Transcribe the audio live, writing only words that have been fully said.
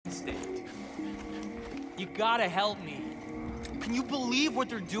You gotta help me. Can you believe what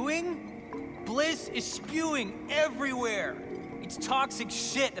they're doing? Bliss is spewing everywhere. It's toxic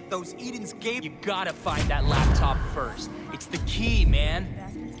shit that those Edens gave. You gotta find that laptop first. It's the key, man.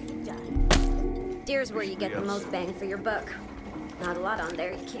 Here's where you get the most bang for your buck. Not a lot on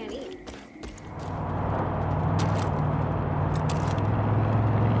there you can't eat.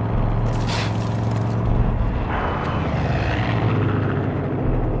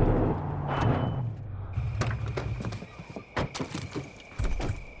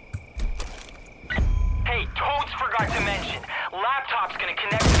 Hey, Toads forgot to mention, laptop's gonna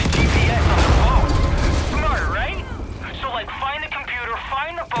connect to the GPS on the boat. Smart, right? So like find the computer,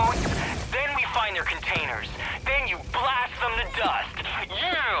 find the boats, then we find their containers. Then you blast them to dust.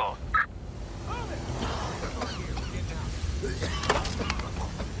 Yeah!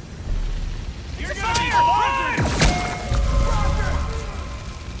 You're fire!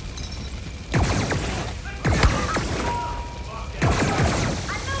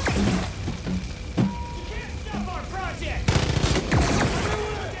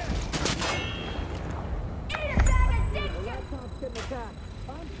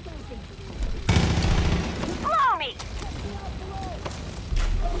 Blow me!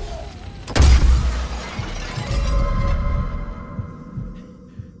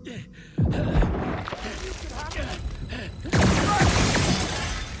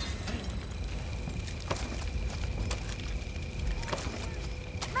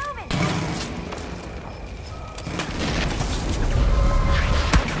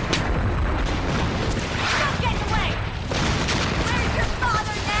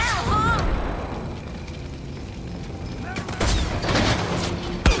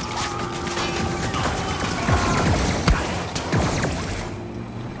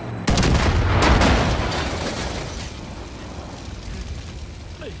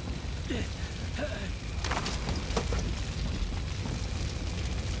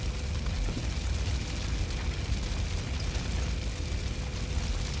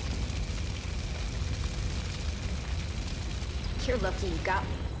 You're lucky you got me.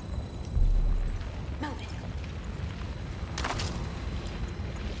 Move it.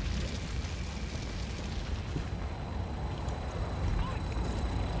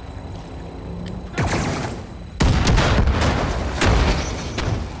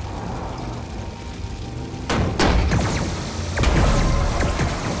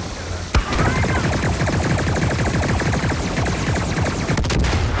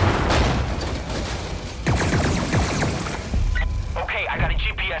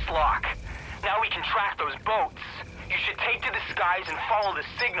 Lock. Now we can track those boats. You should take to the skies and follow the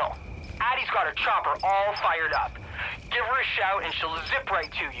signal. Addie's got her chopper all fired up. Give her a shout and she'll zip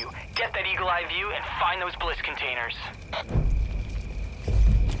right to you. Get that eagle eye view and find those bliss containers.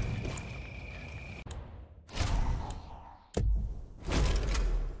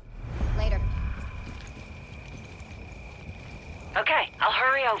 Later. Okay, I'll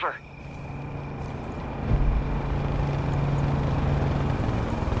hurry over.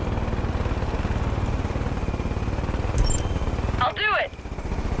 I'll do it!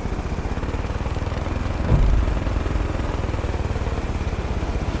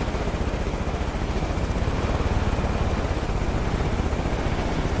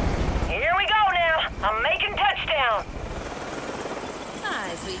 Here we go now! I'm making touchdown!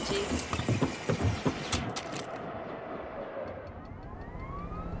 Hi, sweet cheeks.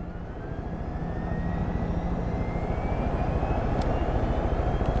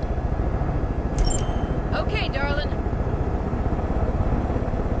 Okay, darling.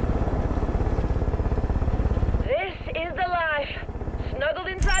 Snuggled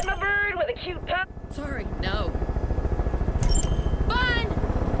inside my bird with a cute pup. Sorry, no. Fun!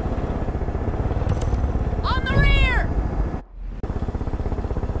 On the rear!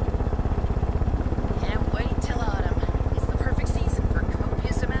 Can't wait till autumn. It's the perfect season for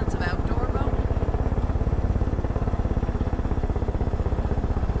copious amounts of outdoor boating.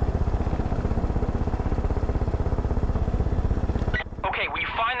 Okay, when you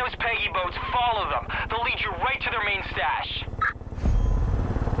find those Peggy boats, follow them. They'll lead you right to their main stash.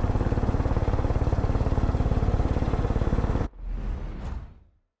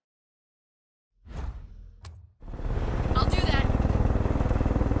 I'll do that.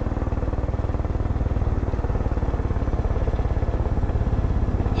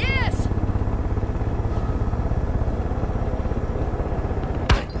 Yes!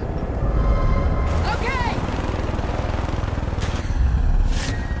 Okay!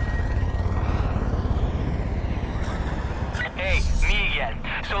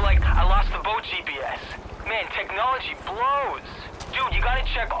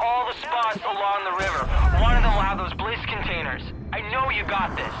 all the spots along the river. One of them will have those bliss containers. I know you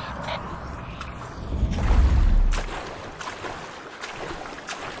got this.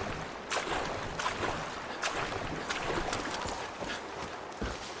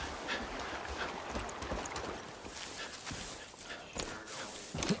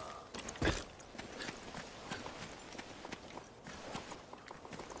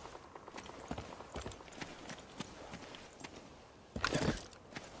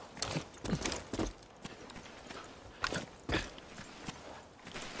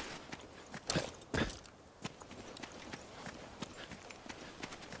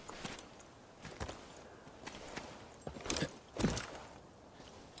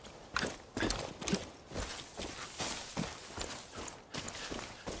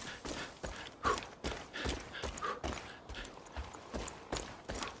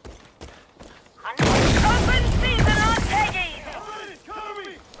 Open season on Peggy!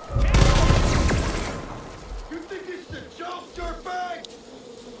 You think it's the jump, dirtbag?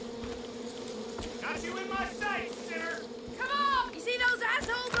 Got you in my sight, sinner! Come on! You see those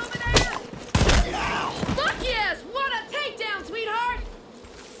assholes over there? Fuck yes! What a takedown, sweetheart!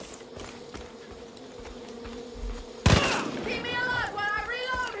 Keep me alive while I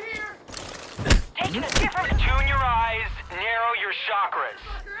reload here! Taking a different... Tune your eyes, narrow your chakras.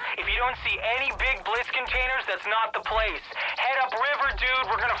 If you don't see any big bliss containers, that's not the place. Head upriver, dude.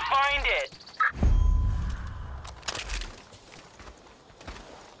 We're gonna find it.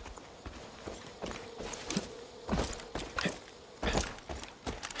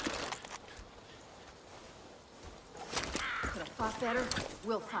 Could have fought better.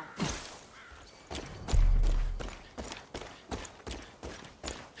 We'll fight better.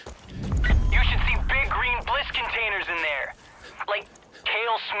 You should see big green bliss containers in there. Like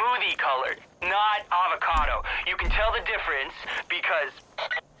kale smoothie colored, not avocado. You can tell the difference because...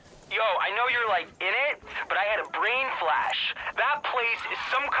 Yo, I know you're like in it, but I had a brain flash. That place is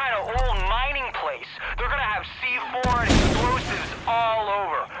some kind of old mining place. They're gonna have C4 and explosives all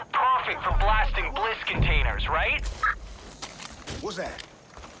over. Perfect for blasting bliss containers, right? What's that?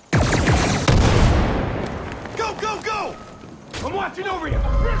 Go, go, go! I'm watching over you!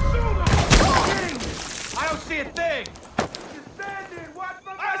 Pursue them! I don't see a thing! You're standing! Watch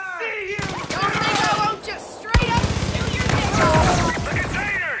my I see you! Don't think I won't just straight up shoot your dick! The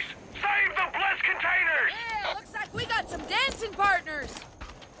containers! Save the bliss containers! Yeah, looks like we got some dancing partners!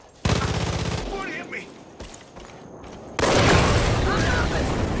 What hit me?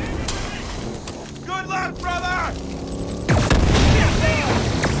 Good luck, brother!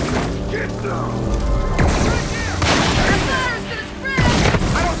 Get some! Our fire's gonna spread!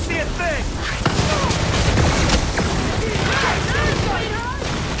 I don't see a thing!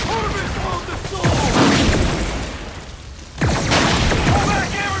 Harvest of the soul! Pull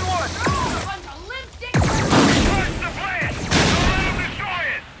back, everyone! Bunch of limp dicks! Push the blast! Don't let them destroy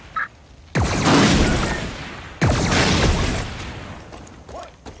it! What?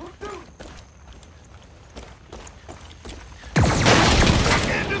 Who's doing?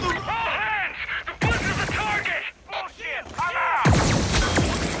 Into the... All hands! The bliss is the target! Bullshit! I'm out!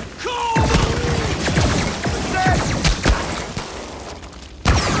 Call the lead!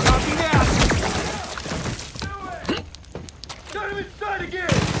 Copy that! Do it! Got him inside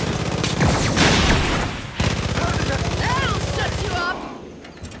again! That'll shut you up!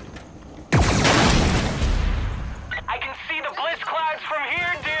 I can see the bliss clouds from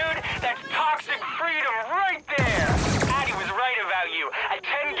here, dude. That's toxic freedom right there. Addie was right about you. A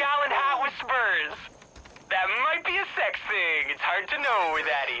 10-gallon hat with spurs. That might be a sex thing. It's hard to know with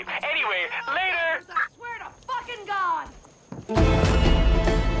Addie. Anyway, later. I swear to fucking God!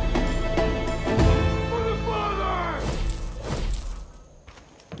 For the father!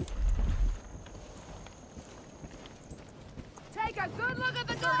 Take a good look at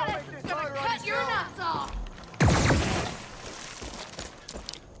the goddess that's gonna cut your nuts off!